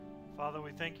Father,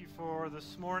 we thank you for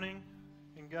this morning.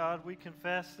 And God, we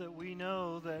confess that we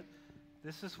know that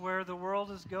this is where the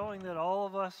world is going, that all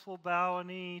of us will bow a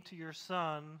knee to your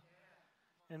Son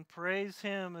and praise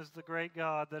him as the great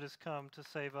God that has come to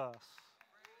save us.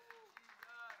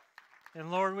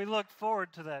 And Lord, we look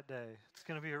forward to that day. It's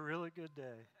going to be a really good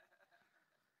day.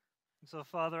 And so,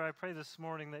 Father, I pray this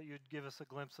morning that you'd give us a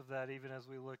glimpse of that even as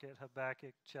we look at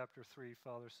Habakkuk chapter 3,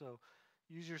 Father. So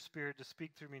use your Spirit to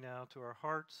speak through me now to our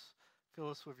hearts. Fill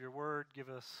us with your word. Give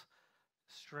us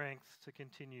strength to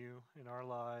continue in our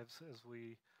lives as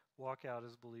we walk out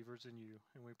as believers in you.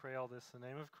 And we pray all this in the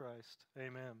name of Christ.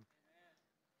 Amen.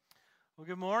 Well,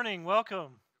 good morning.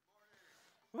 Welcome.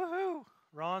 Woohoo!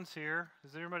 Ron's here.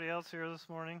 Is anybody else here this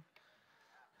morning?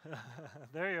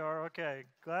 There you are. Okay.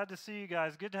 Glad to see you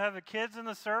guys. Good to have the kids in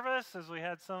the service as we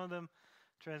had some of them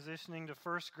transitioning to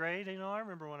first grade. You know, I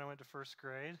remember when I went to first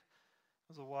grade. It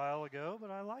was a while ago, but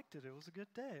I liked it. It was a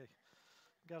good day.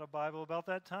 Got a Bible about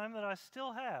that time that I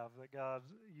still have that God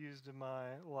used in my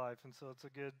life, and so it's a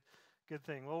good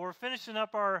thing. Well, we're finishing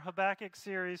up our Habakkuk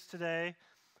series today,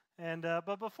 and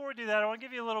but before we do that, I want to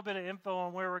give you a little bit of info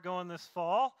on where we're going this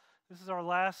fall. This is our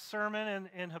last sermon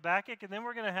in Habakkuk, and then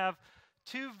we're going to have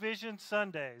 2 Vision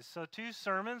Sundays. So 2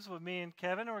 sermons with me and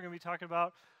Kevin, and we're going to be talking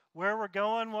about where we're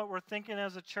going, what we're thinking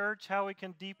as a church, how we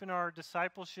can deepen our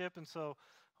discipleship, and so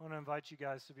I want to invite you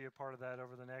guys to be a part of that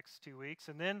over the next 2 weeks.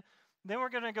 And then we're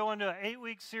going to go into an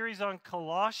 8-week series on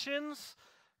Colossians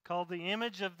called The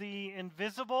Image of the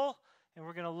Invisible. And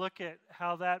we're going to look at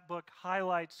how that book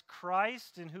highlights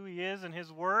Christ and who he is and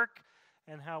his work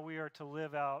and how we are to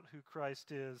live out who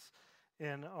Christ is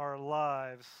in our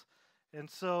lives. And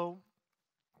so,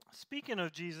 speaking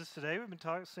of Jesus today, we've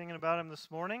been singing about him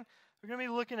this morning. We're going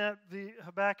to be looking at the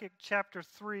Habakkuk chapter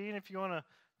 3. And if you want to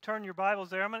turn your Bibles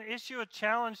there, I'm going to issue a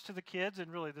challenge to the kids,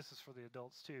 and really this is for the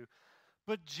adults too.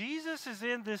 But Jesus is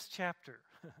in this chapter.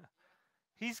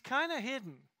 He's kind of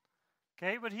hidden,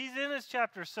 okay? But he's in this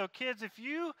chapter. So kids, if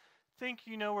you think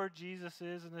you know where Jesus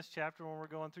is in this chapter when we're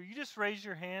going through, you just raise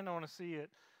your hand. I want to see it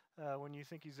when you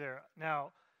think he's there.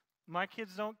 Now, my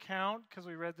kids don't count because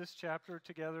we read this chapter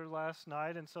together last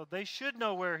night, and so they should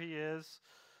know where he is.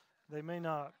 They may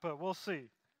not, but we'll see.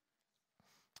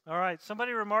 All right,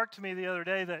 somebody remarked to me the other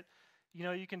day that, you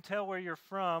know, you can tell where you're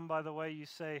from by the way you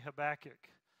say Habakkuk.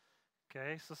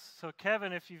 Okay, so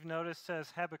Kevin, if you've noticed,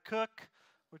 says Habakkuk,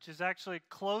 which is actually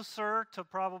closer to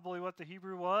probably what the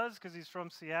Hebrew was because he's from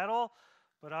Seattle,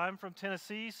 but I'm from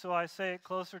Tennessee, so I say it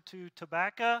closer to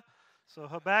tobacco, so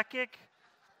Habakkuk.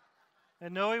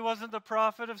 And no, he wasn't the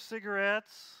prophet of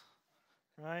cigarettes,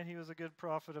 right? He was a good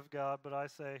prophet of God, but I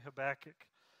say Habakkuk.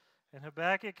 And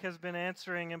Habakkuk has been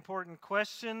answering important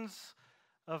questions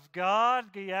of God.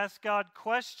 He asks God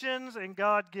questions, and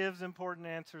God gives important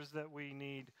answers that we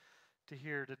need to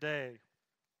hear today.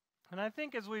 And I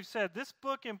think, as we've said, this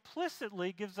book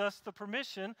implicitly gives us the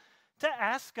permission to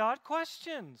ask God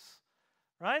questions,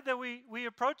 right? That we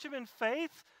approach him in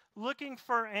faith, looking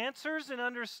for answers and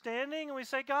understanding, and we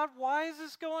say, God, why is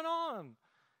this going on?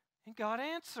 And God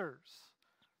answers.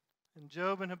 And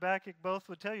Job and Habakkuk both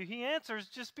would tell you, he answers,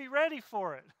 just be ready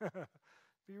for it.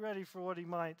 Be ready for what he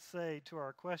might say to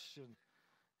our question.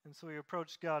 And so we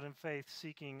approach God in faith,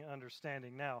 seeking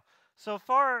understanding. Now, so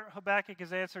far, Habakkuk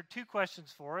has answered 2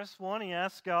 questions for us. One, he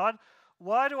asks God,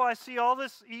 why do I see all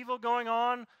this evil going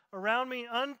on around me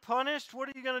unpunished? What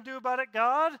are you going to do about it,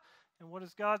 God? And what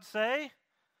does God say?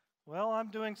 Well, I'm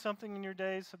doing something in your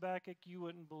days, Habakkuk, you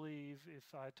wouldn't believe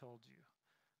if I told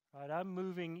you. Right? I'm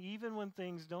moving even when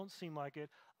things don't seem like it.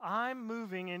 I'm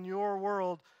moving in your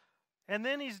world. And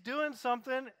then he's doing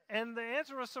something, and the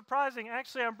answer was surprising.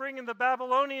 Actually, I'm bringing the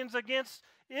Babylonians against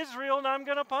Israel, and I'm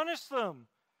going to punish them.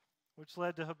 Which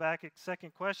led to Habakkuk's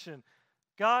second question.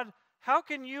 God, how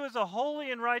can you as a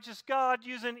holy and righteous God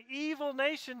use an evil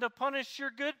nation to punish your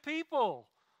good people?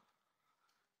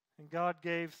 And God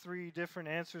gave 3 different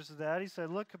answers to that. He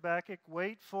said, look, Habakkuk,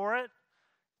 wait for it.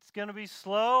 It's going to be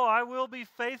slow. I will be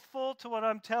faithful to what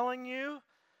I'm telling you.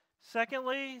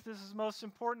 Secondly, this is the most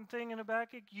important thing in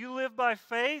Habakkuk, you live by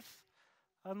faith.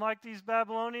 Unlike these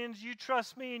Babylonians, you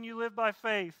trust me and you live by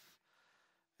faith.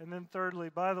 And then thirdly,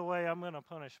 by the way, I'm going to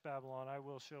punish Babylon. I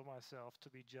will show myself to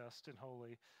be just and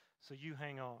holy. So you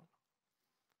hang on.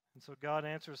 And so God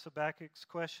answers Habakkuk's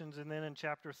questions. And then in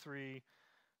chapter 3,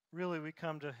 really we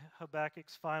come to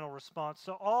Habakkuk's final response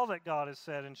to all that God has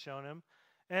said and shown him.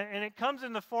 And it comes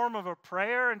in the form of a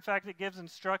prayer. In fact, it gives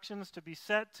instructions to be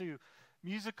set to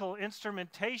musical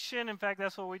instrumentation. In fact,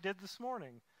 that's what we did this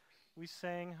morning. We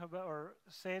sang,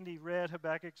 Sandy read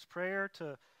Habakkuk's prayer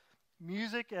to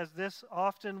music as this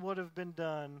often would have been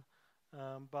done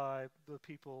by the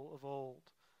people of old.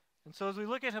 And so as we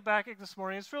look at Habakkuk this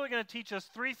morning, it's really going to teach us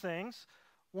three things.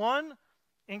 One,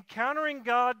 encountering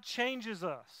God changes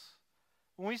us.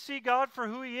 When we see God for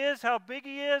who He is, how big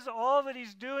He is, all that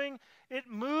He's doing, it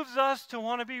moves us to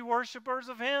want to be worshipers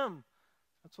of Him.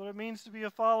 That's what it means to be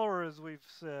a follower, as we've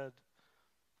said.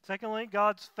 Secondly,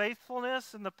 God's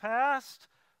faithfulness in the past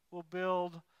will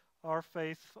build our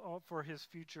faith for His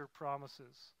future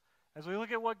promises. As we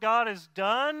look at what God has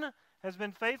done, has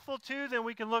been faithful to, then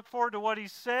we can look forward to what He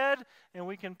said, and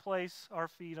we can place our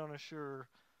feet on a sure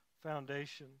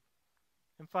foundation.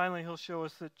 And finally, He'll show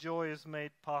us that joy is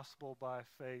made possible by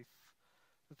faith,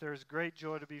 that there is great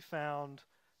joy to be found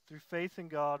through faith in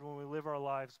God when we live our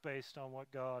lives based on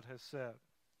what God has said.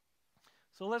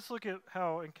 So let's look at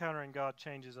how encountering God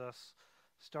changes us,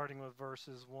 starting with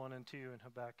verses 1 and 2 in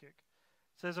Habakkuk.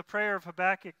 It says, a prayer of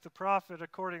Habakkuk the prophet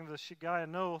according to the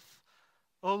Shigionoth.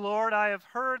 O Lord, I have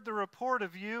heard the report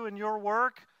of you and your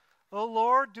work. O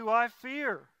Lord, do I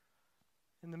fear?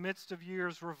 In the midst of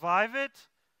years, revive it.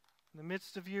 In the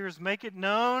midst of years, make it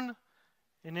known.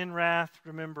 And in wrath,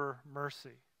 remember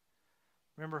mercy.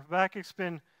 Remember, Habakkuk's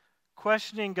been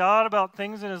questioning God about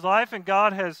things in his life, and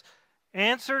God has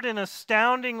answered in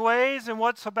astounding ways. And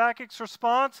what's Habakkuk's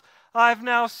response? I've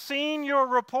now seen your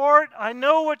report. I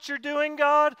know what you're doing,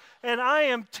 God, and I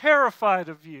am terrified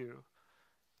of you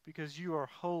because you are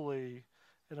holy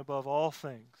and above all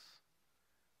things.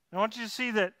 And I want you to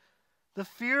see that the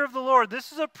fear of the Lord,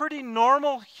 this is a pretty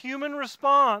normal human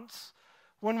response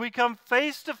when we come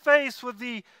face to face with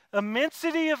the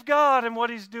immensity of God and what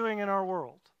He's doing in our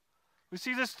world. We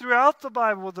see this throughout the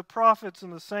Bible with the prophets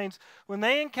and the saints. When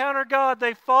they encounter God,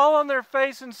 they fall on their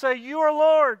face and say, you are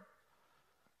Lord.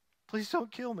 Please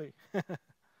don't kill me. And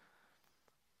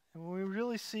when we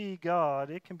really see God,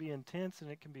 it can be intense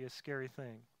and it can be a scary thing.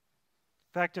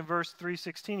 In fact, in verse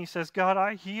 3:16, he says, God,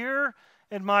 I hear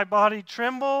and my body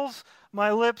trembles.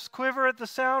 My lips quiver at the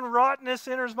sound. Rottenness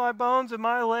enters my bones and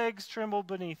my legs tremble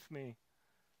beneath me.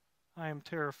 I am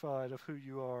terrified of who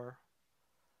you are.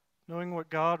 Knowing what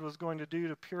God was going to do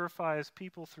to purify His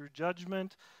people through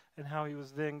judgment and how He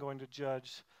was then going to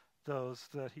judge those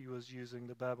that He was using,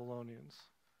 the Babylonians.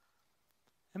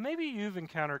 And maybe you've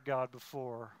encountered God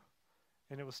before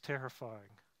and it was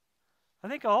terrifying. I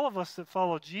think all of us that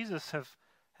follow Jesus have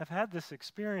had this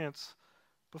experience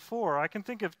before. I can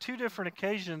think of two different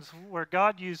occasions where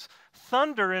God used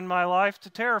thunder in my life to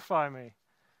terrify me.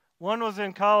 One was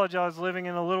in college. I was living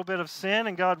in a little bit of sin,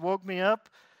 and God woke me up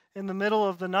in the middle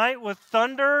of the night with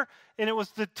thunder, and it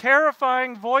was the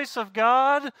terrifying voice of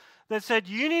God that said,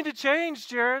 you need to change,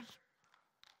 Jared.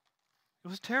 It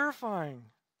was terrifying.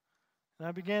 And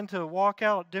I began to walk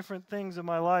out different things in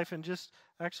my life, and just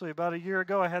actually about a year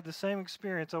ago, I had the same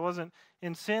experience. I wasn't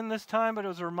in sin this time, but it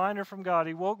was a reminder from God.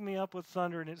 He woke me up with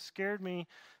thunder, and it scared me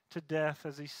to death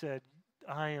as He said,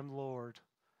 I am Lord.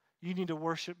 You need to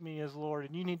worship me as Lord,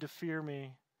 and you need to fear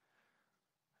me.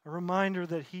 A reminder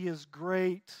that He is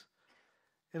great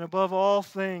and above all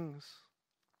things.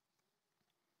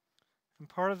 And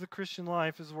part of the Christian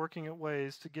life is working at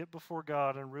ways to get before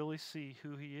God and really see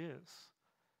who He is.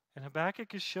 And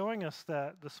Habakkuk is showing us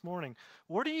that this morning.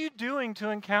 What are you doing to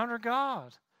encounter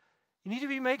God? You need to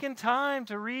be making time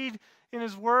to read in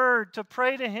His Word, to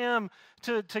pray to Him,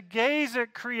 to gaze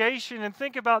at creation and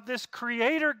think about this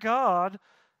Creator God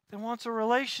that wants a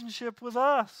relationship with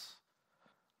us.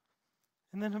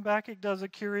 And then Habakkuk does a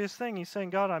curious thing. He's saying,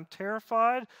 God, I'm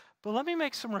terrified, but let me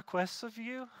make some requests of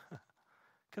you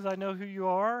because I know who you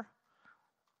are.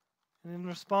 And in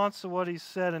response to what he's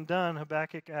said and done,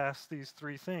 Habakkuk asks these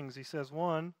three things. He says,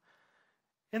 1,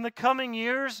 in the coming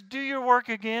years, do your work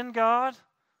again, God.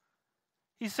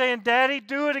 He's saying, Daddy,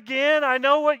 do it again. I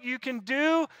know what you can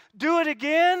do. Do it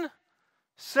again.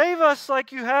 Save us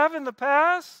like you have in the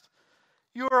past.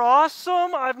 You are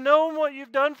awesome. I've known what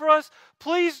you've done for us.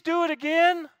 Please do it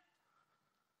again.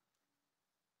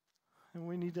 And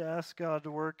we need to ask God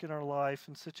to work in our life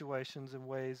and situations in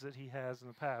ways that He has in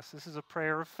the past. This is a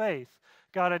prayer of faith.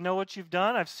 God, I know what you've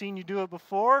done. I've seen you do it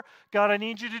before. God, I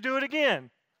need you to do it again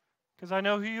because I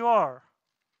know who you are.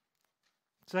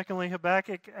 Secondly,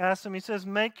 Habakkuk asks him, he says,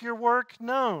 make your work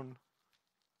known.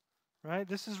 Right?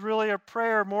 This is really a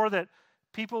prayer more that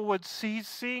people would see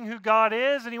seeing who God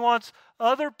is, and he wants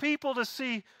other people to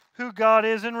see who God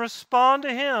is and respond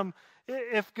to Him.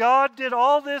 If God did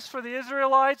all this for the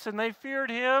Israelites and they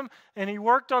feared Him and He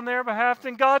worked on their behalf,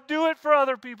 then God, do it for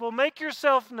other people. Make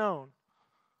yourself known.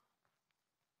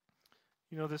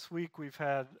 You know, this week we've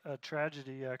had a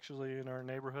tragedy actually in our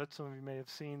neighborhood. Some of you may have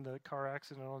seen the car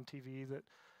accident on TV that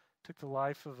took the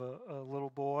life of a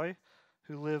little boy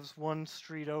who lives one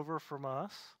street over from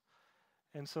us.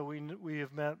 And so we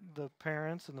have met the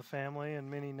parents and the family and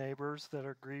many neighbors that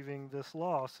are grieving this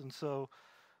loss. And so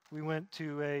we went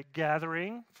to a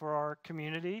gathering for our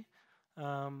community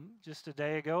just a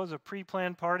day ago. It was a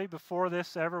pre-planned party before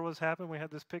this ever was happening. We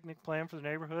had this picnic planned for the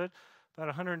neighborhood. About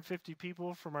 150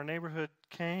 people from our neighborhood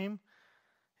came.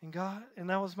 And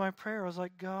that was my prayer. I was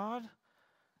like, God,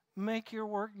 make your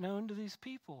work known to these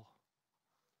people.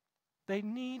 They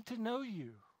need to know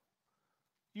you.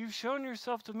 You've shown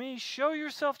yourself to me. Show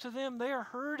yourself to them. They are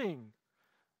hurting.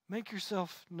 Make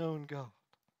yourself known, God.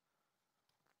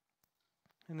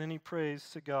 And then he prays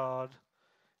to God,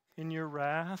 in your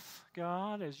wrath,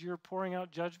 God, as you're pouring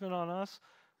out judgment on us,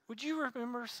 would you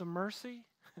remember some mercy?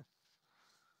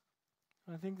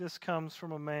 I think this comes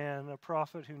from a man, a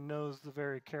prophet who knows the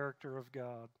very character of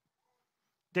God.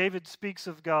 David speaks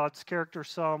of God's character,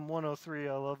 Psalm 103,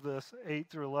 I love this, 8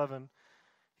 through 11.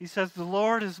 He says, the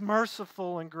Lord is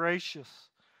merciful and gracious,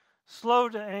 slow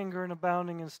to anger and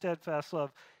abounding in steadfast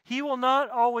love. He will not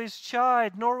always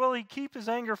chide, nor will he keep his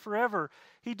anger forever.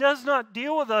 He does not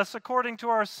deal with us according to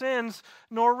our sins,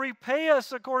 nor repay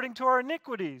us according to our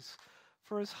iniquities.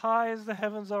 For as high as the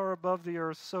heavens are above the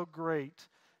earth, so great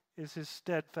is his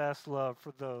steadfast love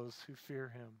for those who fear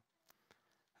him.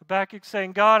 Habakkuk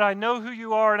saying, God, I know who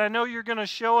you are, and I know you're going to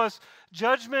show us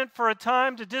judgment for a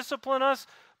time to discipline us,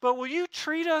 but will you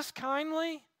treat us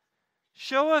kindly?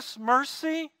 Show us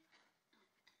mercy?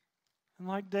 And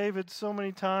like David, so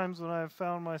many times when I have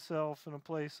found myself in a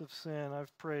place of sin,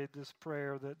 I've prayed this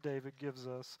prayer that David gives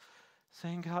us,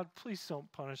 saying, God, please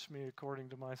don't punish me according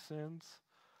to my sins.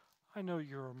 I know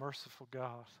you're a merciful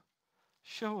God.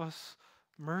 Show us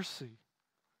mercy.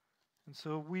 And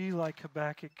so we, like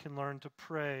Habakkuk, can learn to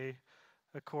pray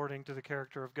according to the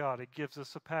character of God. It gives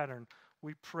us a pattern.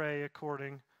 We pray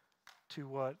according to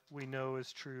what we know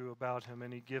is true about him,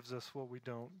 and he gives us what we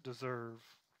don't deserve.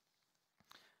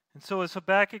 And so as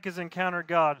Habakkuk has encountered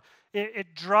God,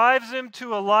 it drives him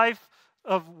to a life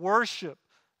of worship.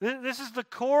 This is the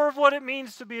core of what it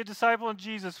means to be a disciple of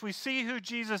Jesus. We see who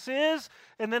Jesus is,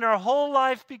 and then our whole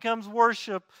life becomes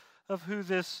worship of who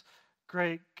this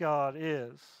great God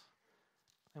is.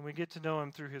 And we get to know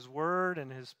him through his word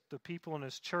and the people in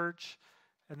his church,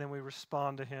 and then we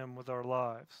respond to him with our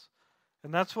lives.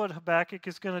 And that's what Habakkuk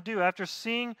is going to do. After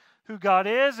seeing who God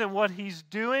is and what he's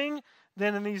doing,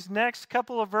 then in these next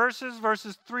couple of verses,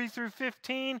 verses 3 through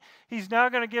 15, he's now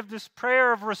going to give this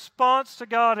prayer of response to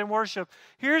God in worship.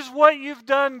 Here's what you've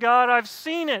done, God. I've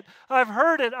seen it. I've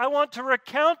heard it. I want to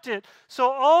recount it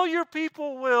so all your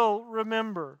people will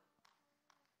remember.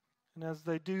 And as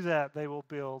they do that, they will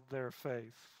build their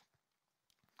faith.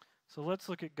 So let's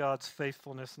look at God's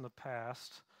faithfulness in the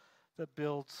past that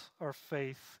builds our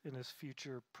faith in his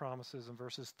future promises in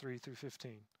verses 3 through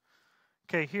 15.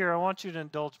 Okay, here, I want you to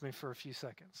indulge me for a few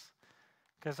seconds,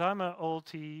 because I'm an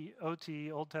OT,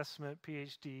 Old Testament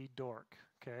PhD dork,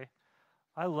 okay?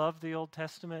 I love the Old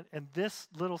Testament, and this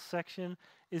little section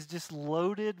is just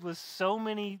loaded with so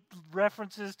many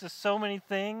references to so many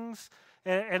things.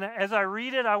 And as I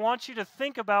read it, I want you to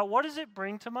think about, what does it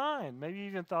bring to mind? Maybe you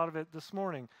even thought of it this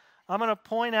morning. I'm going to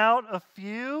point out a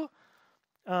few,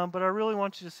 but I really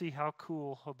want you to see how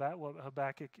cool what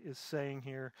Habakkuk is saying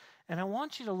here. And I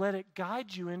want you to let it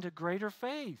guide you into greater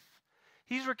faith.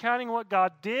 He's recounting what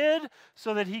God did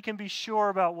so that he can be sure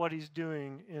about what he's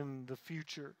doing in the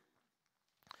future.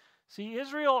 See,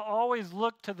 Israel always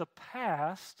looked to the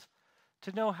past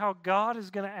to know how God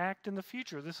is going to act in the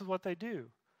future. This is what they do.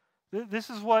 This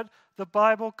is what the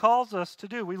Bible calls us to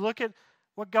do. We look at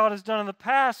what God has done in the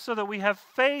past so that we have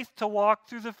faith to walk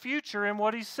through the future in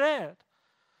what he said.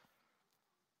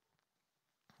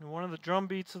 And one of the drum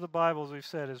beats of the Bible, as we've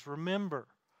said, is remember,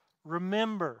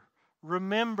 remember,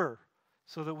 remember,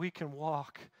 so that we can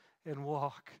walk and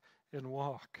walk and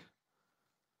walk.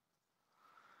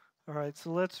 All right,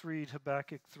 so let's read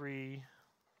Habakkuk 3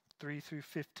 through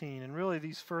 15. And really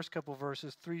these first couple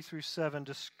verses, 3 through 7,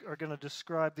 are going to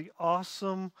describe the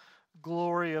awesome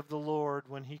glory of the Lord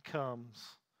when he comes.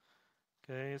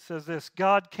 Okay, it says this: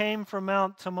 God came from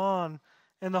Mount Teman,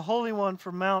 and the Holy One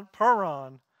from Mount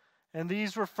Paran. And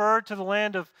these refer to the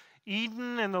land of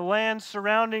Eden and the land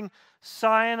surrounding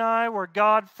Sinai, where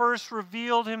God first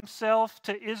revealed himself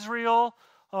to Israel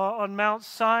on Mount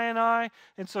Sinai.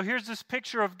 And so here's this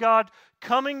picture of God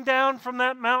coming down from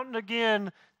that mountain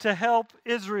again to help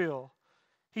Israel.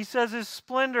 He says his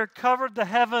splendor covered the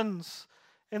heavens,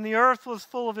 and the earth was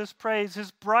full of his praise.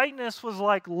 His brightness was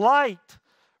like light.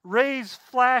 Rays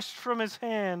flashed from his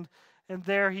hand, and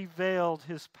there he veiled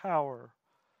his power.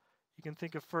 You can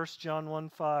think of 1 John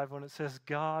 1:5 when it says,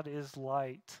 God is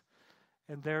light,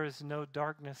 and there is no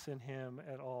darkness in him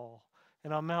at all.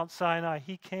 And on Mount Sinai,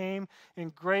 he came in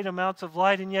great amounts of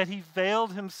light, and yet he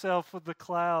veiled himself with the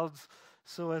clouds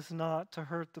so as not to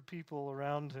hurt the people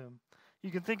around him.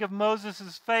 You can think of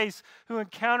Moses' face, who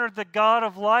encountered the God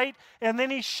of light, and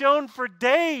then he shone for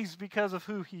days because of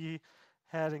who he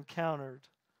had encountered.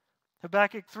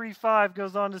 Habakkuk 3:5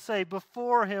 goes on to say,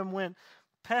 before him went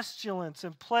pestilence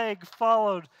and plague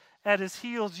followed at his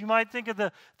heels. You might think of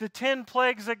the 10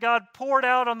 plagues that God poured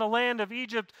out on the land of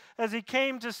Egypt as he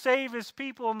came to save his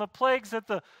people, and the plagues that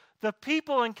the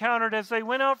people encountered as they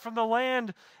went out from the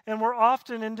land and were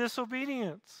often in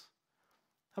disobedience.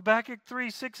 Habakkuk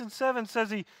 3:6-7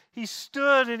 says he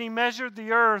stood and he measured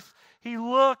the earth. He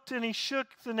looked and he shook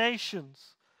the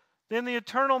nations. Then the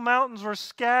eternal mountains were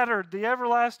scattered. The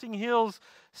everlasting hills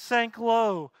sank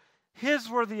low. His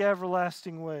were the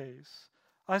everlasting ways.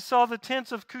 I saw the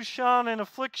tents of Cushan in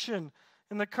affliction,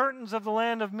 and the curtains of the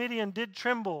land of Midian did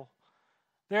tremble.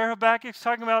 There Habakkuk's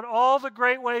talking about all the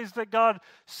great ways that God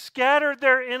scattered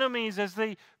their enemies as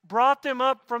they brought them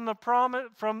up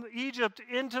from Egypt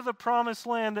into the promised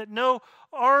land, that no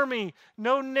army,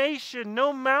 no nation,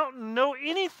 no mountain, no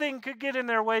anything could get in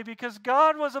their way because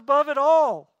God was above it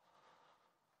all.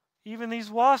 Even these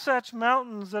Wasatch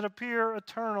Mountains that appear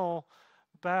eternal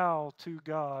bow to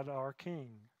God our King.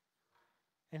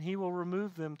 And he will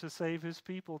remove them to save his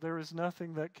people. There is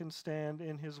nothing that can stand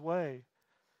in his way.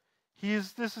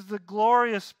 This is the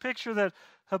glorious picture that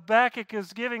Habakkuk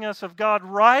is giving us of God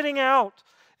riding out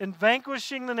and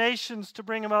vanquishing the nations to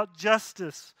bring about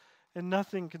justice, and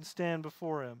nothing can stand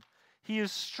before him. He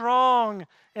is strong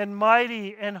and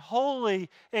mighty and holy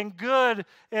and good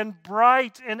and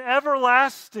bright and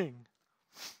everlasting.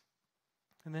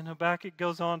 And then Habakkuk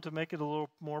goes on to make it a little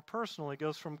more personal. He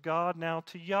goes from God now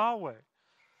to Yahweh.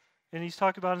 And he's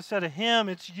talking about, instead of him,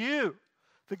 it's you,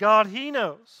 the God he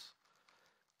knows.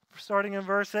 Starting in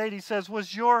verse 8, he says,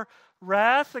 was your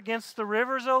wrath against the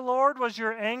rivers, O Lord? Was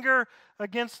your anger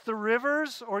against the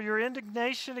rivers, or your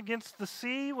indignation against the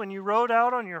sea when you rode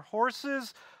out on your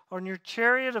horses, on your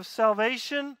chariot of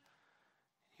salvation?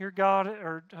 Here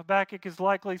Habakkuk is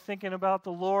likely thinking about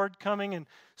the Lord coming and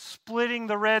splitting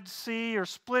the Red Sea or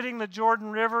splitting the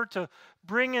Jordan River to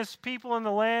bring his people in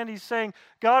the land. He's saying,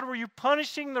 God, were you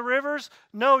punishing the rivers?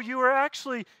 No, you were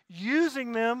actually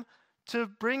using them to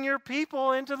bring your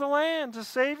people into the land, to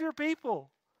save your people.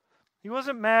 He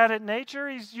wasn't mad at nature.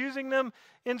 He's using them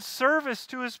in service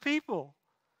to his people.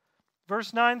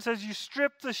 Verse 9 says, you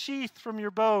stripped the sheath from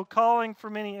your bow, calling for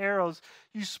many arrows.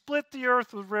 You split the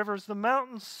earth with rivers. The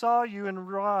mountains saw you and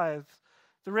writhed.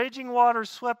 The raging waters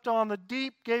swept on. The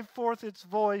deep gave forth its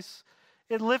voice.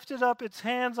 It lifted up its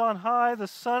hands on high. The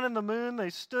sun and the moon, they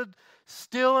stood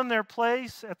still in their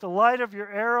place at the light of your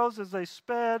arrows as they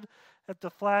sped, at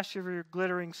the flash of your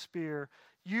glittering spear.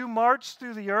 You marched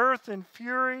through the earth in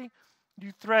fury.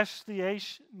 You threshed the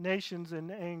nations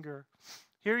in anger.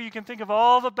 Here you can think of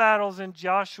all the battles in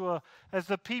Joshua as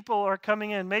the people are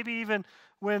coming in. Maybe even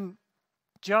when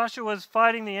Joshua is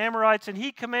fighting the Amorites and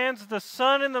he commands the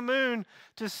sun and the moon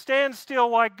to stand still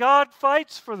while God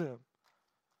fights for them.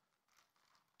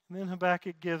 And then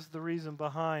Habakkuk gives the reason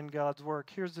behind God's work.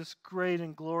 Here's this great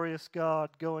and glorious God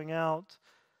going out,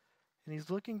 and he's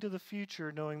looking to the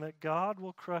future, knowing that God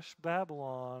will crush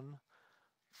Babylon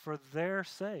for their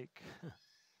sake.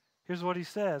 Here's what he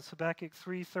says, Habakkuk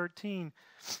 3:13.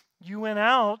 You went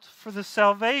out for the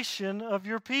salvation of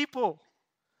your people,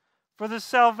 for the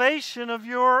salvation of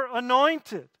your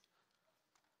anointed.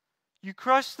 You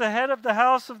crushed the head of the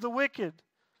house of the wicked,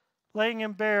 laying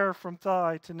him bare from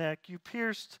thigh to neck. You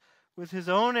pierced with his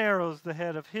own arrows the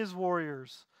head of his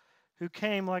warriors, who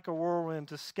came like a whirlwind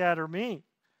to scatter me.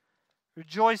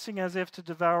 Rejoicing as if to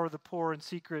devour the poor in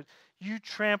secret, you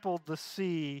trampled the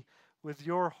sea with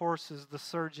your horses, the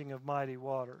surging of mighty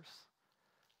waters.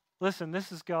 Listen,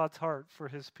 this is God's heart for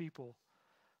his people.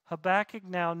 Habakkuk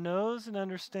now knows and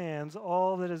understands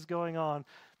all that is going on,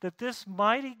 that this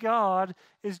mighty God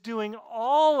is doing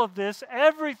all of this,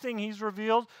 everything he's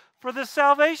revealed, for the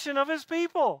salvation of his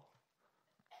people.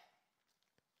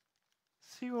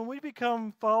 See, when we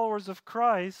become followers of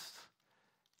Christ,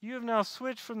 you have now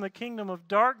switched from the kingdom of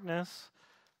darkness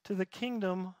to the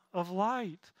kingdom of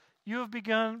light. You have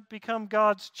become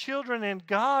God's children, and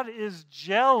God is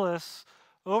jealous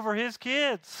over his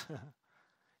kids.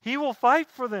 He will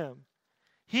fight for them.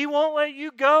 He won't let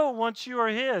you go once you are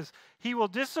his. He will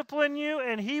discipline you,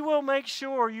 and he will make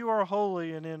sure you are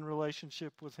holy and in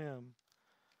relationship with him.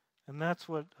 And that's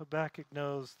what Habakkuk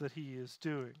knows that he is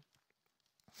doing.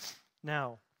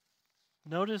 Now,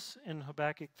 notice in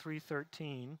Habakkuk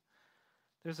 3:13,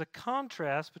 there's a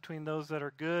contrast between those that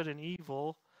are good and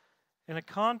evil and a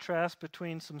contrast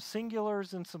between some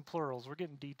singulars and some plurals. We're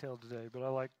getting detailed today, but I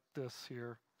like this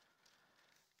here.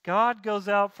 God goes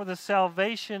out for the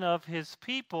salvation of his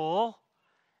people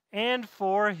and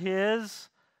for his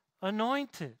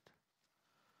anointed.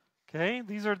 Okay,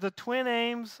 these are the twin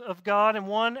aims of God in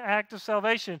one act of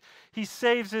salvation. He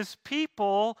saves his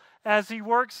people as he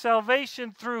works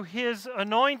salvation through his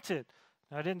anointed.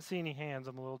 Now, I didn't see any hands.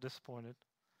 I'm a little disappointed.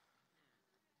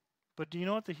 But do you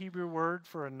know what the Hebrew word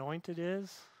for anointed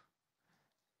is?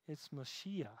 It's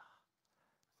Mashiach,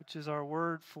 which is our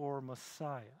word for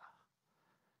Messiah.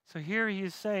 So here he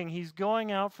is saying he's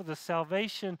going out for the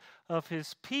salvation of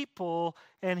his people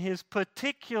and his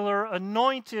particular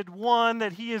anointed one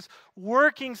that he is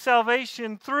working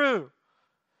salvation through.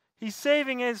 He's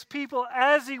saving his people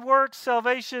as he works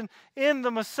salvation in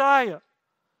the Messiah.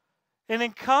 And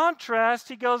in contrast,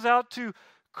 he goes out to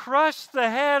crush the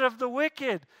head of the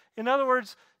wicked. In other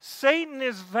words, Satan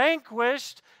is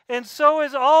vanquished, and so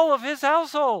is all of his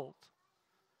household.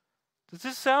 Does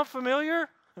this sound familiar?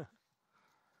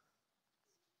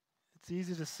 It's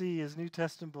easy to see as New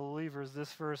Testament believers,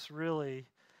 this verse really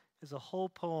is a whole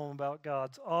poem about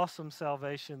God's awesome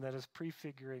salvation that is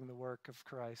prefiguring the work of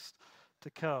Christ to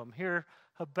come. Here,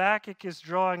 Habakkuk is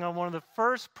drawing on one of the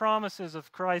first promises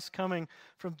of Christ coming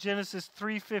from Genesis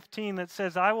 3:15 that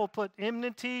says, I will put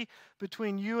enmity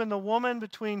between you and the woman,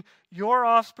 between your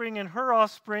offspring and her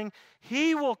offspring.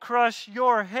 He will crush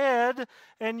your head,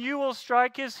 and you will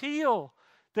strike his heel.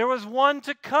 There was one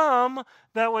to come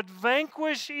that would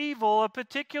vanquish evil, a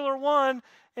particular one.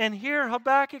 And here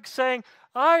Habakkuk saying,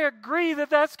 I agree that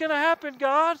that's going to happen,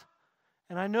 God.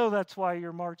 And I know that's why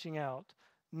you're marching out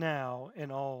now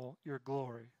in all your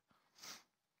glory.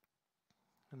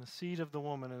 And the seed of the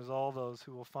woman is all those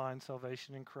who will find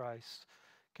salvation in Christ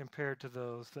compared to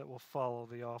those that will follow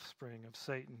the offspring of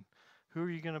Satan. Who are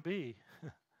you going to be?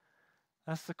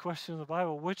 That's the question of the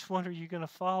Bible. Which one are you going to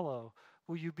follow?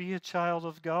 Will you be a child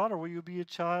of God, or will you be a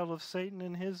child of Satan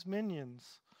and his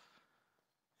minions?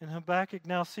 And Habakkuk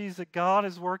now sees that God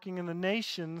is working in the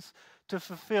nations to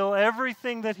fulfill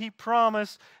everything that he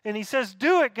promised. And he says,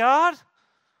 do it, God.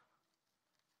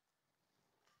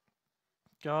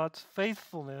 God's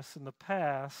faithfulness in the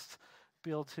past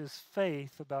builds his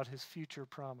faith about his future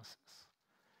promises.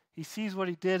 He sees what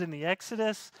he did in the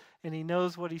Exodus, and he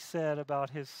knows what he said about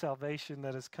his salvation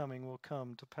that is coming will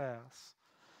come to pass.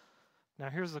 Now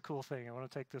here's the cool thing. I want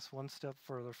to take this one step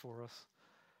further for us.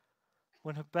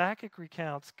 When Habakkuk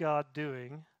recounts God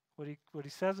doing, what he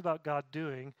says about God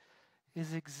doing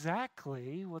is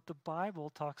exactly what the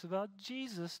Bible talks about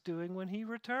Jesus doing when he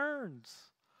returns.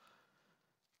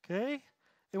 Okay?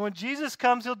 And when Jesus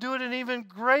comes, he'll do it in even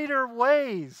greater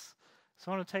ways.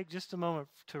 So I want to take just a moment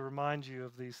to remind you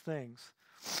of these things.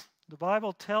 The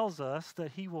Bible tells us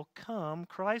that he will come,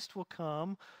 Christ will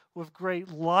come with great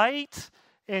light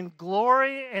and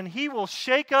glory, and he will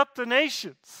shake up the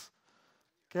nations.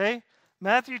 Okay?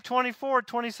 Matthew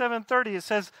 24:27-30, it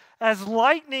says, as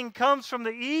lightning comes from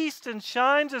the east and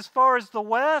shines as far as the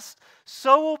west,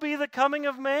 so will be the coming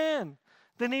of man.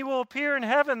 Then he will appear in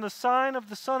heaven, the sign of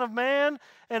the Son of Man,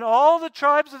 and all the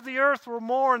tribes of the earth will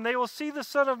mourn. They will see the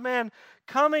Son of Man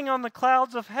coming on the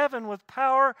clouds of heaven with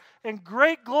power and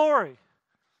great glory.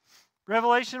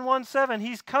 Revelation 1:7,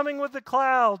 he's coming with the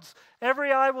clouds.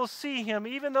 Every eye will see him,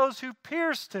 even those who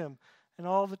pierced him, and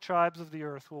all the tribes of the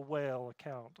earth will wail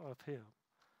account of him.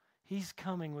 He's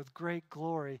coming with great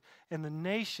glory, and the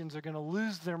nations are going to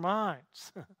lose their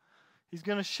minds. He's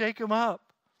going to shake them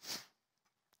up.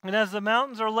 And as the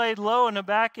mountains are laid low in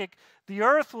Habakkuk, the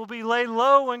earth will be laid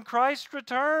low when Christ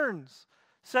returns.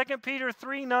 2 Peter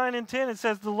 3:9-10, it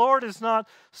says, the Lord is not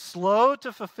slow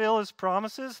to fulfill his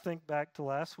promises. Think back to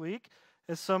last week,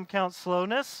 as some count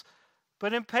slowness,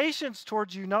 but in patience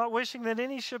towards you, not wishing that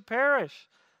any should perish,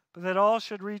 but that all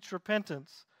should reach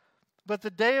repentance. But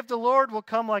the day of the Lord will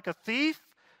come like a thief,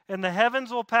 and the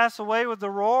heavens will pass away with the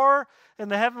roar, and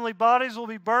the heavenly bodies will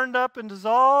be burned up and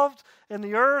dissolved, and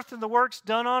the earth and the works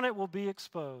done on it will be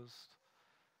exposed.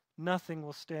 Nothing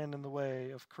will stand in the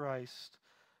way of Christ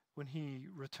when he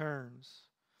returns.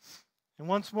 And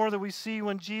once more that we see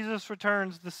when Jesus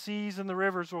returns, the seas and the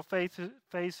rivers will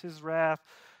face his wrath.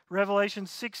 Revelation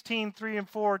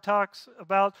 16:3-4 talks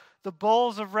about the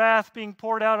bowls of wrath being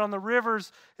poured out on the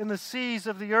rivers and the seas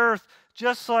of the earth,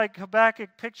 just like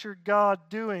Habakkuk pictured God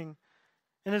doing.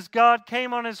 And as God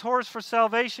came on his horse for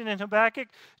salvation in Habakkuk,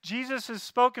 Jesus has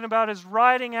spoken about his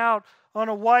riding out on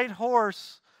a white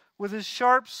horse with his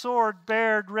sharp sword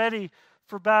bared ready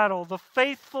for battle, the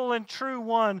faithful and true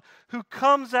one who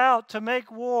comes out to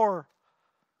make war.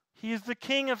 He is the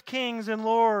King of kings and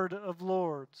Lord of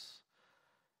lords.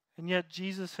 And yet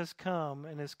Jesus has come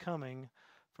and is coming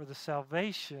for the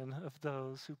salvation of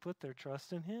those who put their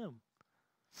trust in him.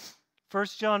 1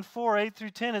 John 4, 8 through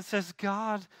 10, it says,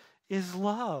 God is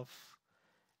love.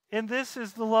 And this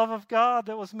is the love of God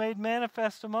that was made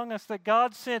manifest among us, that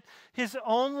God sent his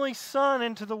only Son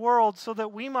into the world so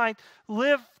that we might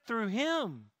live through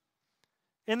him.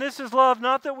 And this is love,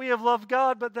 not that we have loved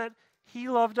God, but that he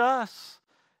loved us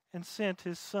and sent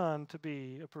his Son to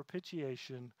be a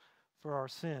propitiation for our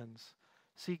sins.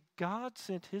 See, God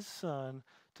sent his Son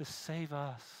to save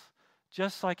us,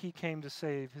 just like he came to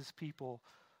save his people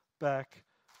back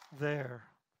there.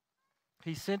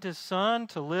 He sent his Son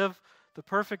to live the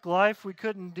perfect life we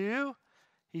couldn't do.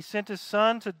 He sent his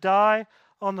Son to die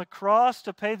on the cross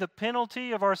to pay the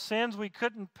penalty of our sins we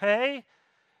couldn't pay.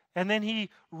 And then he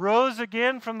rose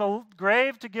again from the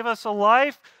grave to give us a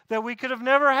life that we could have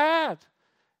never had.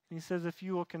 And he says, if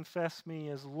you will confess me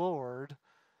as Lord,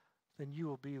 then you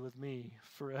will be with me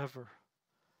forever.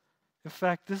 In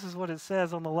fact, this is what it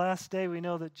says. On the last day, we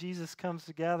know that Jesus comes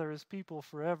to gather his people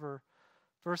forever.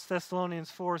 1 Thessalonians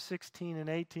 4, 16 and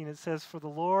 18, it says, for the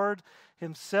Lord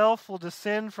himself will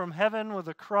descend from heaven with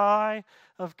a cry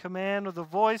of command, with the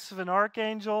voice of an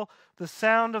archangel, the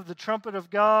sound of the trumpet of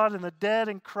God, and the dead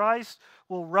in Christ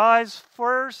will rise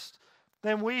first.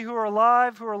 Then we who are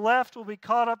alive, who are left, will be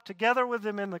caught up together with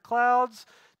them in the clouds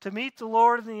to meet the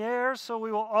Lord in the air, so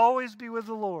we will always be with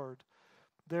the Lord.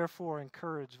 Therefore,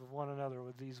 encourage one another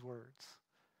with these words.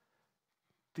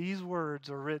 These words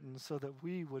are written so that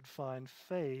we would find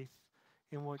faith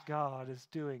in what God is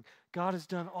doing. God has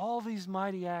done all these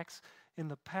mighty acts in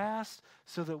the past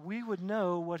so that we would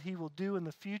know what he will do in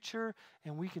the future,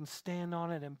 and we can stand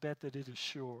on it and bet that it is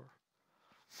sure.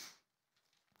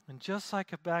 And just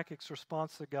like Habakkuk's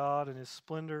response to God and his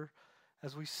splendor,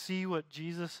 as we see what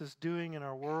Jesus is doing in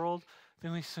our world,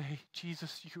 then we say,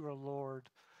 Jesus, you are Lord.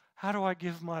 How do I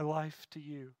give my life to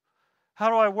you? How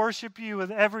do I worship you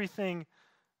with everything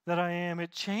that I am?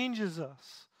 It changes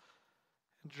us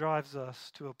and drives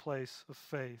us to a place of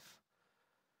faith.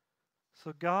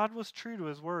 So God was true to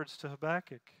his words to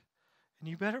Habakkuk. And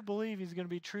you better believe he's going to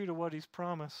be true to what he's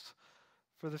promised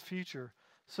for the future.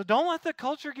 So don't let the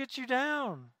culture get you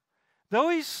down. Though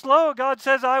he's slow, God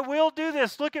says, I will do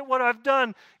this. Look at what I've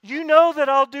done. You know that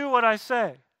I'll do what I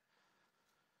say.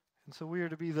 And so we are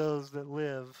to be those that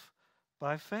live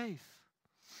by faith.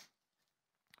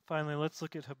 Finally, let's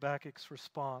look at Habakkuk's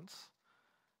response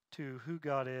to who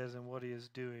God is and what he is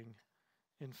doing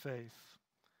in faith.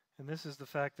 And this is the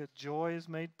fact that joy is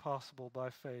made possible by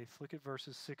faith. Look at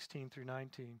verses 16 through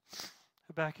 19.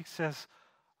 Habakkuk says,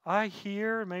 I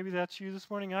hear, maybe that's you this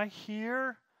morning, I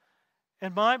hear,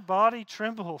 and my body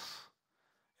trembles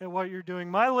at what you're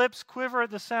doing. My lips quiver at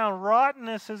the sound.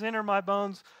 Rottenness has entered my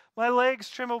bones. My legs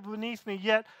tremble beneath me.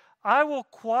 Yet I will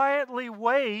quietly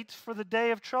wait for the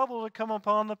day of trouble to come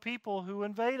upon the people who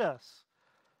invade us.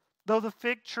 Though the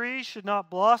fig tree should not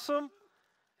blossom,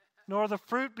 nor the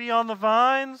fruit be on the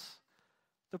vines,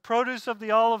 the produce of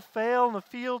the olive fail, and the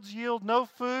fields yield no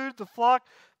food, the flock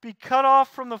be cut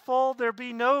off from the fold, there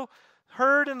be no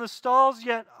herd in the stalls,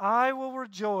 yet I will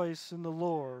rejoice in the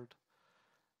Lord,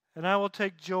 and I will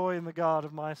take joy in the God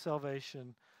of my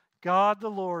salvation. God the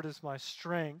Lord is my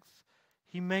strength.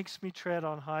 He makes me tread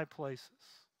on high places.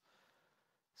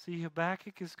 See,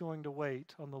 Habakkuk is going to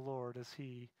wait on the Lord as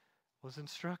he was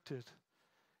instructed.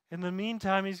 In the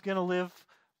meantime, he's going to live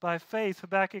by faith.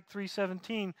 Habakkuk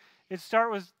 3:17, it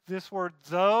starts with this word,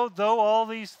 though all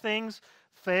these things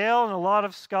fail, and a lot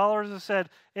of scholars have said,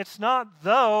 it's not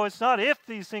if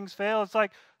these things fail. It's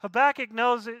like Habakkuk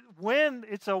knows when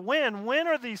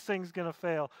are these things going to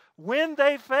fail? When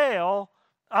they fail,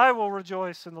 I will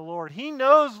rejoice in the Lord. He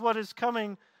knows what is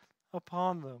coming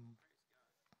upon them.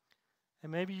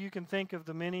 And maybe you can think of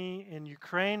the many in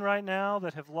Ukraine right now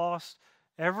that have lost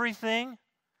everything,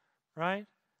 right?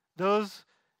 Those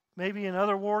maybe in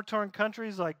other war-torn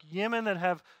countries like Yemen that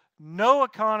have no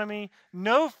economy,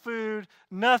 no food,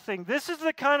 nothing. This is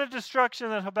the kind of destruction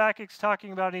that Habakkuk's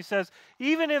talking about. And he says,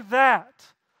 even in that,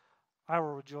 I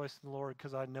will rejoice in the Lord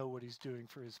because I know what he's doing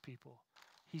for his people.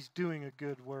 He's doing a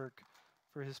good work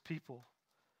for his people.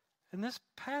 In this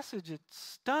passage, it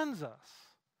stuns us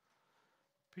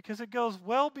because it goes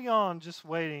well beyond just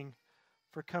waiting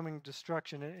for coming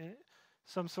destruction.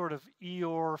 Some sort of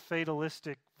Eeyore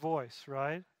fatalistic voice,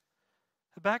 right?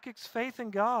 Habakkuk's faith in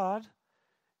God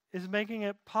is making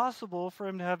it possible for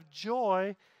him to have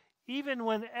joy even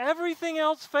when everything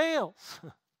else fails.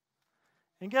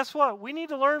 And guess what? We need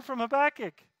to learn from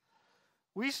Habakkuk.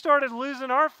 We started losing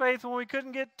our faith when we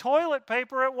couldn't get toilet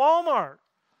paper at Walmart.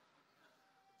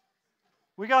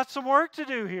 We got some work to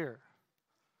do here.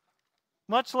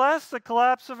 much less the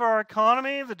collapse of our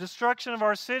economy, the destruction of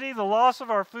our city, the loss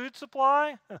of our food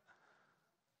supply.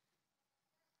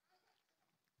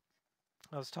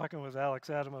 I was talking with Alex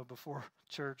Adamo before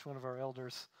church, one of our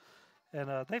elders, and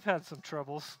they've had some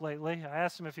troubles lately. I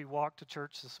asked him if he walked to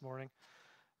church this morning.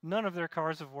 None of their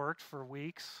cars have worked for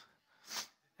weeks.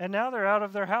 And now they're out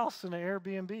of their house in an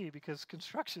Airbnb because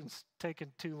construction's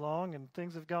taken too long and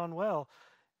things have gone well.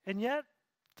 And yet,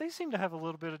 they seem to have a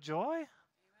little bit of joy,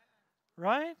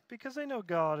 right? Because they know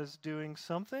God is doing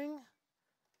something.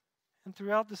 And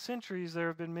throughout the centuries, there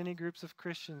have been many groups of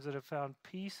Christians that have found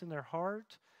peace in their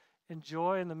heart and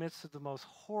joy in the midst of the most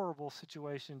horrible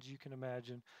situations you can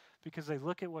imagine, because they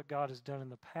look at what God has done in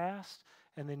the past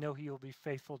and they know He will be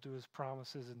faithful to His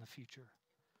promises in the future.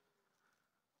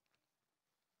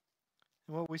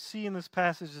 And what we see in this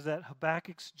passage is that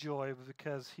Habakkuk's joy was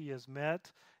because he has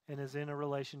met and is in a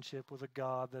relationship with a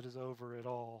God that is over it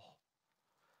all.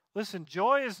 Listen,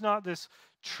 joy is not this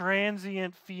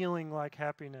transient feeling like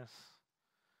happiness.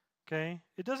 Okay?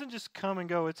 It doesn't just come and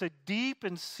go. It's a deep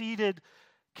and seated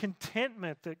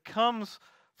contentment that comes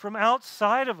from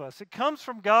outside of us. It comes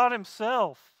from God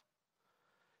Himself.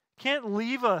 It can't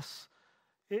leave us.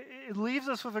 It leaves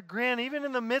us with a grin, even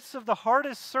in the midst of the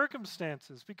hardest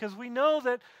circumstances, because we know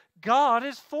that God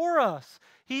is for us.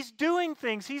 He's doing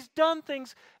things, He's done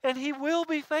things, and He will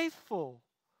be faithful.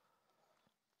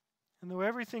 And though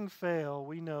everything fail,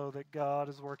 we know that God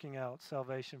is working out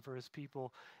salvation for His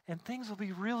people, and things will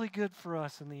be really good for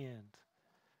us in the end.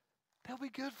 They'll be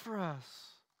good for us.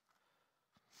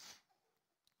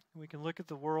 We can look at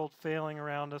the world failing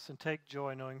around us and take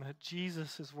joy knowing that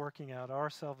Jesus is working out our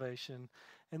salvation.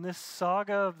 And this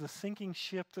saga of the sinking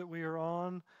ship that we are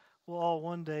on will all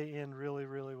one day end really,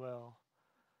 really well.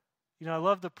 You know, I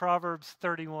love the Proverbs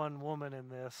 31 woman in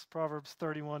this. Proverbs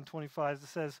 31:25 that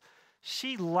says,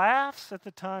 she laughs at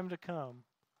the time to come.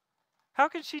 How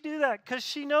can she do that? Because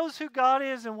she knows who God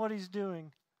is and what He's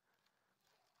doing.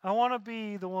 I want to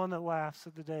be the one that laughs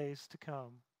at the days to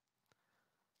come.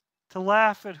 To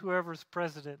laugh at whoever's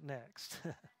president next.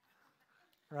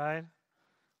 Right?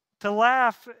 To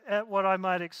laugh at what I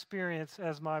might experience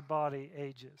as my body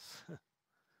ages.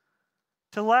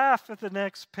 To laugh at the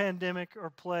next pandemic or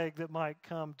plague that might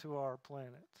come to our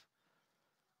planet.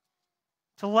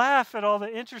 To laugh at all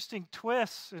the interesting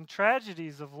twists and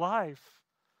tragedies of life.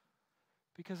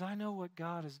 Because I know what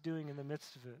God is doing in the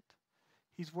midst of it.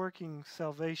 He's working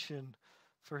salvation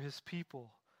for His people.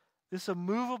 This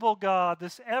immovable God,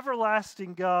 this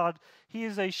everlasting God, He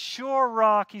is a sure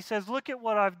rock. He says, look at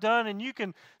what I've done, and you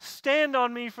can stand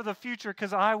on me for the future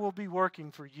because I will be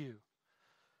working for you.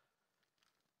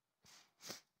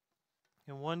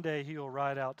 And one day He will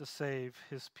ride out to save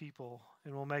His people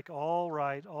and will make all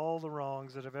right all the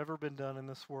wrongs that have ever been done in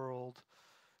this world,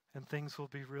 and things will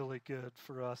be really good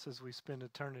for us as we spend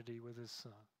eternity with His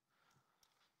Son.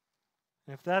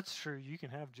 And if that's true, you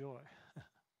can have joy.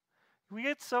 We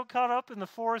get so caught up in the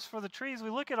forest for the trees. We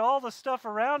look at all the stuff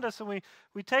around us and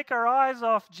we take our eyes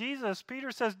off Jesus.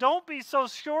 Peter says, don't be so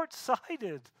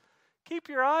short-sighted. Keep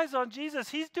your eyes on Jesus.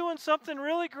 He's doing something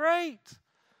really great.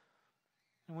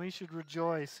 And we should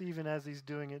rejoice even as He's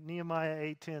doing it. Nehemiah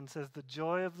 8:10 says, the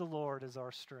joy of the Lord is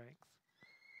our strength.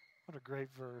 What a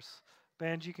great verse.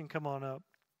 Band, you can come on up.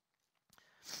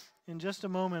 In just a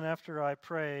moment after I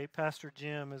pray, Pastor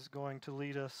Jim is going to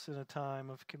lead us in a time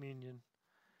of communion.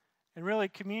 And really,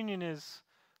 communion is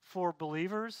for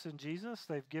believers in Jesus.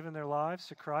 They've given their lives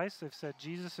to Christ. They've said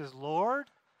Jesus is Lord.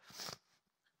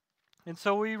 And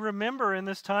so we remember in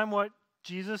this time what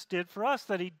Jesus did for us,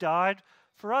 that He died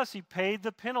for us. He paid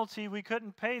the penalty we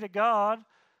couldn't pay to God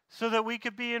so that we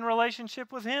could be in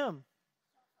relationship with Him.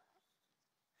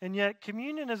 And yet,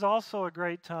 communion is also a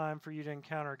great time for you to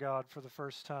encounter God for the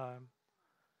first time.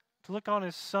 To look on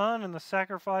His Son and the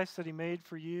sacrifice that He made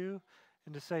for you,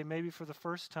 and to say, maybe for the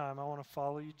first time, I want to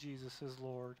follow you, Jesus, as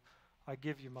Lord. I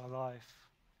give you my life.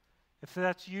 If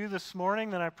that's you this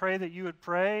morning, then I pray that you would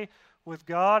pray with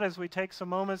God as we take some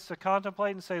moments to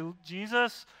contemplate and say,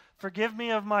 Jesus, forgive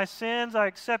me of my sins. I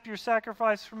accept your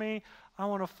sacrifice for me. I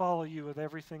want to follow you with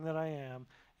everything that I am.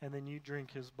 And then you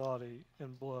drink His body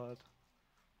and blood.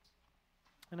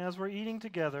 And as we're eating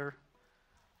together,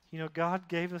 you know, God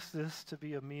gave us this to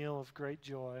be a meal of great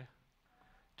joy.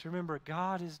 To remember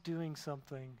God is doing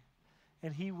something,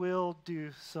 and He will do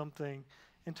something.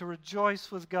 And to rejoice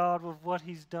with God with what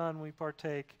He's done, we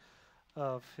partake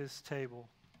of His table.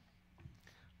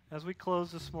 As we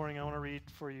close this morning, I want to read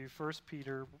for you 1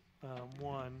 Peter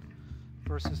 1,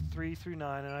 verses 3 through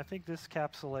 9. And I think this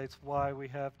encapsulates why we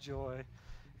have joy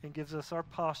and gives us our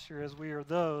posture as we are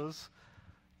those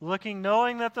looking,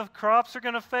 knowing that the crops are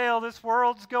going to fail, this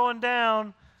world's going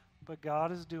down, but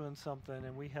God is doing something,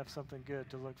 and we have something good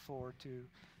to look forward to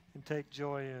and take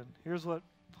joy in. Here's what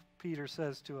Peter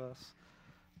says to us.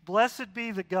 Blessed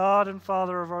be the God and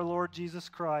Father of our Lord Jesus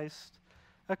Christ.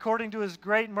 According to his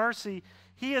great mercy,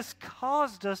 he has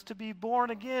caused us to be born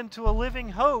again to a living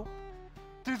hope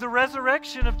through the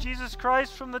resurrection of Jesus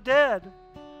Christ from the dead,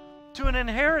 to an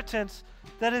inheritance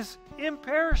that is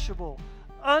imperishable,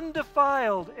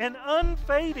 undefiled, and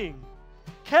unfading,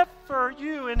 kept for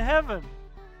you in heaven,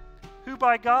 who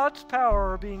by God's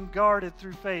power are being guarded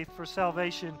through faith for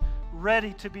salvation,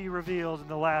 ready to be revealed in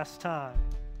the last time.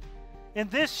 In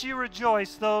this you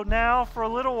rejoice, though now for a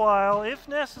little while, if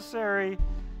necessary,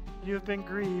 you have been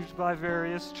grieved by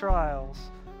various trials,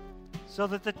 so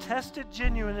that the tested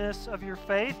genuineness of your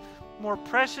faith, more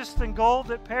precious than gold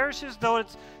that perishes, though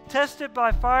it's tested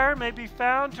by fire, may be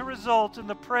found to result in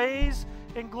the praise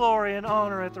and glory and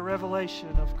honor at the revelation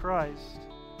of Christ.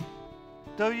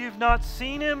 Though you've not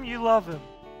seen him, you love him.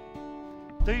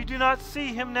 Though you do not see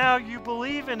him now, you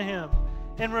believe in him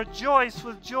and rejoice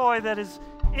with joy that is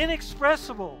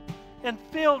inexpressible and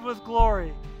filled with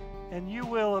glory, and you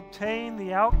will obtain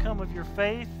the outcome of your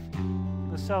faith,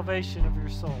 the salvation of your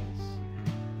souls.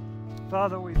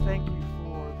 Father, we thank you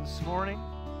for this morning.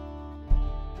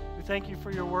 We thank you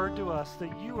for your word to us,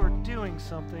 that you are doing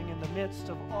something in the midst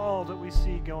of all that we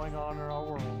see going on in our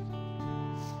world.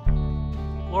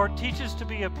 Lord, teach us to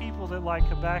be a people that, like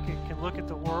Habakkuk, can look at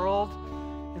the world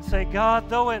and say, God,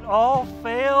 though it all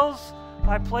fails,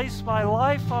 I place my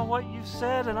life on what you've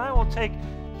said, and I will take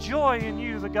joy in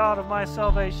you, the God of my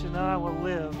salvation, and I will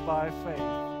live by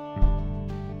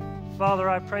faith. Father,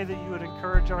 I pray that you would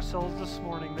encourage our souls this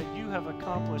morning, that you have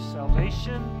accomplished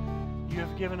salvation, you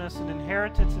have given us an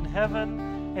inheritance in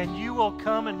heaven, and you will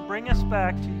come and bring us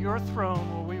back to your throne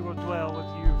where we will dwell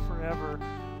with you forever.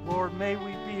 Lord, may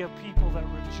we be a people that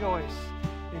rejoice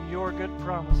in your good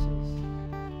promises.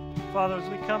 Father, as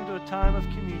we come to a time of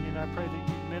communion, I pray that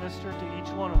you minister to each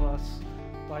one of us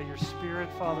by your Spirit.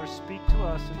 Father, speak to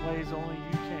us in ways only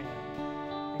you can.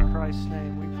 In Christ's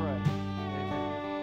name we pray.